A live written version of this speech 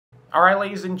Alright,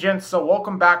 ladies and gents, so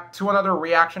welcome back to another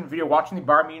reaction video watching the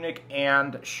Bayern Munich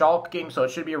and Schalke game. So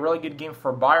it should be a really good game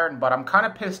for Bayern, but I'm kind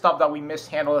of pissed off that we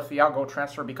mishandled the Thiago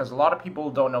transfer because a lot of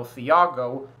people don't know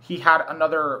Thiago. He had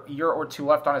another year or two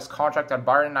left on his contract at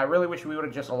Bayern, and I really wish we would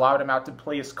have just allowed him out to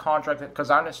play his contract because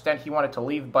I understand he wanted to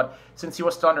leave, but since he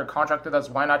was still under contract with us,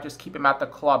 why not just keep him at the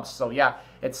club? So yeah,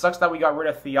 it sucks that we got rid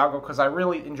of Thiago because I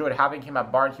really enjoyed having him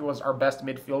at Bayern. He was our best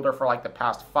midfielder for like the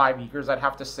past 5 years, I'd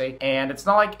have to say, and it's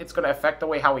not like it's going to affect the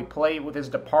way how we play with his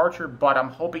departure, but I'm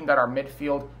hoping that our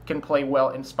midfield can play well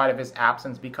in spite of his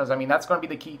absence because, I mean, that's going to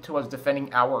be the key to us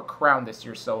defending our crown this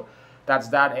year. So that's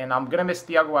that, and I'm going to miss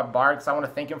Thiago at Bayern because I want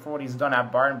to thank him for what he's done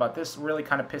at Bayern, but this really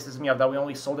kind of pisses me off that we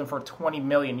only sold him for 20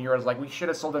 million euros. Like, we should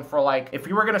have sold him for, like, if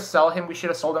we were going to sell him, we should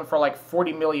have sold him for, like,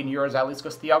 40 million euros at least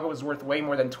because Thiago is worth way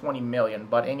more than 20 million.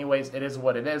 But anyways, it is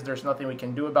what it is. There's nothing we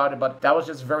can do about it, but that was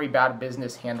just very bad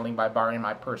business handling by Bayern in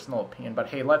my personal opinion. But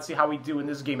hey, let's see how we do in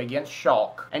this game against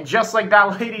Schalke. And just like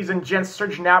that, ladies and gents,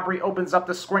 Serge Gnabry opens up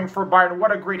the scoring for Bayern.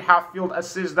 What a great half-field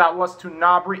assist that was to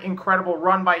Gnabry. Incredible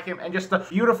run by him, and just a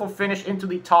beautiful finish into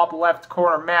the top left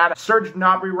corner. Man, Serge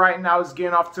Gnabry right now is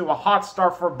getting off to a hot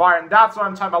start for Bayern. That's what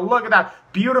I'm talking about. Look at that.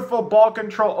 Beautiful ball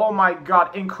control. Oh my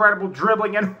god. Incredible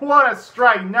dribbling. And what a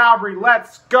strike. Gnabry,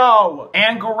 let's go.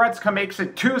 And Goretzka makes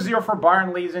it 2-0 for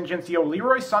Bayern, ladies and gents. Yo,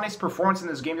 Leroy Sané's performance in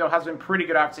this game, though, has been pretty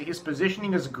good, I have to say. His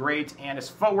positioning is great, and his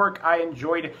footwork, I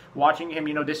enjoyed watching him,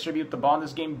 distribute the ball in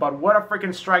this game. But what a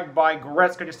freaking strike by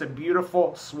Goretzka. Just a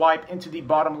beautiful swipe into the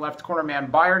bottom left corner, man.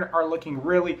 Bayern are looking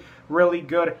really, really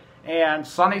good. And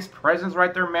Sané's presence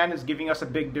right there, man, is giving us a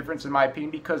big difference in my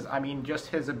opinion because, I mean, just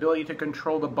his ability to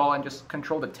control the ball and just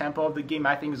control the tempo of the game,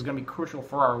 I think is going to be crucial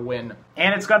for our win.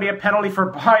 And it's going to be a penalty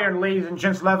for Bayern, ladies and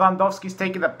gents. Lewandowski's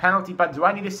taking the penalty, but do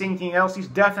I need to say anything else? He's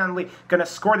definitely going to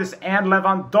score this, and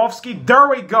Lewandowski, there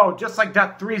we go. Just like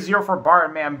that, 3-0 for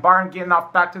Bayern, man. Bayern getting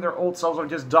off back to their old selves and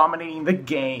just dominating the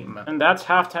game. And that's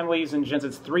halftime, ladies and gents.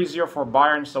 It's 3-0 for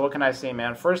Bayern, so what can I say,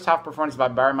 man? First half performance by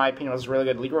Bayern, in my opinion, was really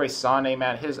good. Leroy Sané,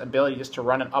 man, his ability just to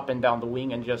run it up and down the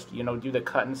wing and just, do the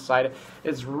cut inside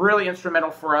is really instrumental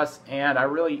for us, and I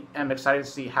really am excited to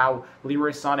see how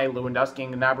Leroy Sané, Lewandowski,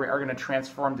 and Gnabry are going to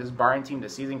transform this Bayern team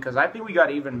this season because I think we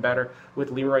got even better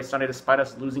with Leroy Sané despite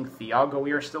us losing Thiago.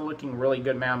 We are still looking really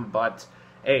good, man, but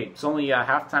hey, it's only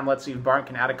halftime. Let's see if Bayern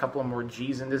can add a couple of more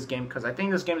G's in this game because I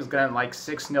think this game is going to end like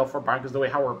 6-0 for Bayern because the way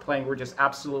how we're playing, we're just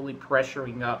absolutely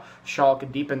pressuring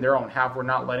Schalke deep in their own half. We're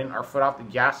not letting our foot off the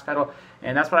gas pedal,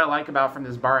 and that's what I like about from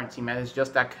this Bayern team, man. It's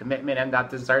just that commitment and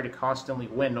that desire to constantly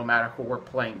win no matter who we're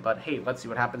playing. But hey, let's see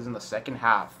what happens in the second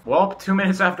half. Well, 2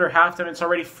 minutes after halftime, it's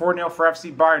already 4-0 for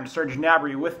FC Bayern. Serge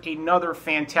Gnabry with another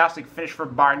fantastic finish for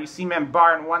Bayern. You see, man,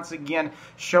 Bayern once again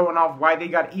showing off why they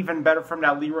got even better from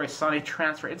that Leroy Sané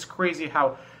transfer. It's crazy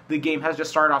how the game has just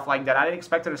started off like that. I didn't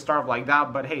expect it to start off like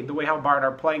that, but hey, the way how Bayern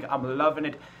are playing, I'm loving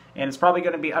it. And it's probably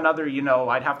going to be another,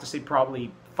 I'd have to say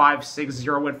probably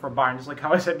 5-6-0 win for Bayern, just like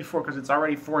how I said before, because it's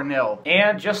already 4-0.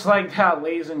 And just like that,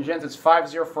 ladies and gents, it's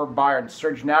 5-0 for Bayern.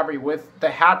 Serge Gnabry with the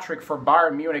hat-trick for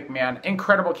Bayern Munich, man.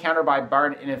 Incredible counter by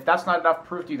Bayern, and if that's not enough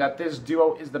proof to you that this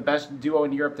duo is the best duo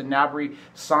in Europe, the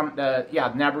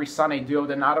Gnabry-Sané duo,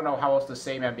 then I don't know how else to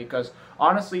say, man, because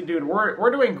honestly, dude,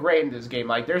 we're doing great in this game.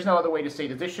 Like, there's no other way to say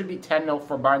this. This should be 10-0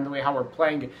 for Bayern the way how we're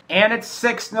playing. And it's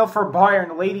 6-0 for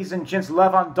Bayern, ladies and gents.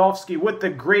 Lewandowski with the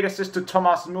great assist to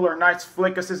Thomas Müller. Nice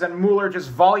flick assist, and Müller just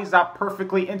volleys that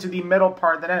perfectly into the middle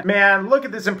part of the net. Man, look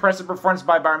at this impressive performance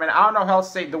by Bayern, man. I don't know how else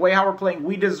to say it. The way how we're playing,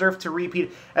 we deserve to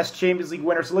repeat as Champions League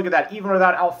winners. Look at that. Even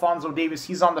without Alphonso Davies,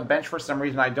 he's on the bench for some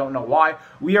reason. I don't know why.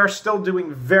 We are still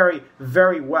doing very,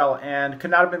 very well, and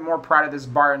could not have been more proud of this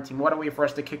Bayern team. What a way for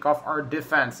us to kick off our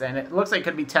defense, and it looks like it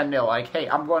could be 10-0. Like, hey,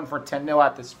 I'm going for 10-0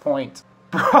 at this point.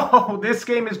 Bro, this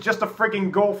game is just a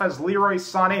freaking golf as Leroy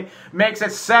Sané makes it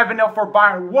 7-0 for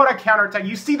Bayern. What a counterattack.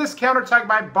 You see this counterattack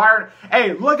by Bayern?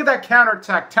 Hey, look at that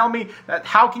counterattack. Tell me,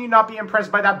 how can you not be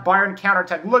impressed by that Bayern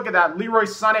counterattack? Look at that. Leroy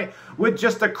Sané with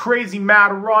just a crazy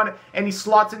mad run, and he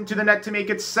slots into the net to make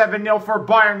it 7-0 for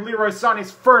Bayern. Leroy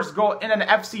Sané's first goal in an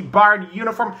FC Bayern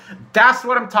uniform. That's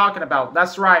what I'm talking about.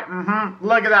 That's right.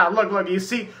 Look at that. Look. You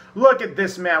see? Look at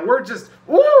this, man. We're just,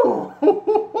 ooh,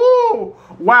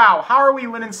 wow. How are we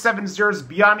winning 7-0 is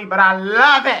beyond me, but I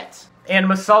love it. And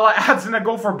Masala adds in a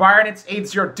goal for Bayern. It's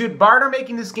 8-0. Dude, Bayern are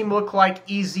making this game look like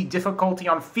easy difficulty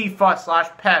on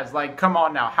FIFA/PES. Like, come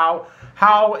on now.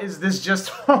 How is this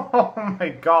just, oh my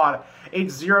god.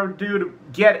 8-0, dude.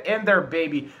 Get in there,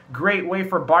 baby. Great way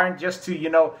for Bayern just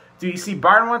to, do you see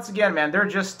Bayern once again, man? They're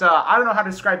just, I don't know how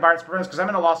to describe Bayern's performance because I'm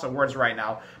in a loss of words right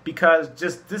now. Because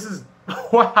just, this is,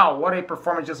 wow, what a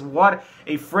performance. Just what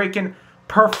a freaking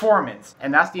performance.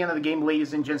 And that's the end of the game,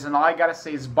 ladies and gents. And all I gotta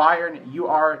say is, Bayern, you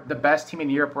are the best team in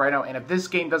Europe right now. And if this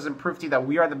game doesn't prove to you that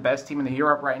we are the best team in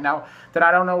Europe right now, then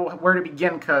I don't know where to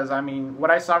begin. Because, I mean, what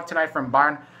I saw tonight from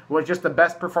Bayern was just the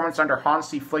best performance under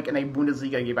Hansi Flick in a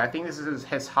Bundesliga game. I think this is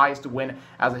his highest win,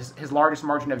 as his largest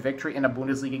margin of victory in a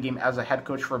Bundesliga game as a head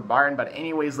coach for Bayern. But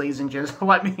anyways, ladies and gents,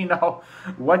 let me know,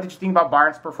 what did you think about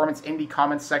Bayern's performance in the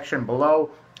comments section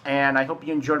below. And I hope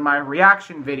you enjoyed my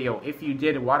reaction video. If you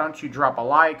did, why don't you drop a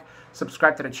like,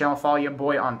 subscribe to the channel, follow your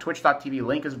boy on twitch.tv.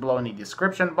 Link is below in the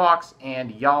description box.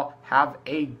 And y'all have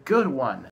a good one.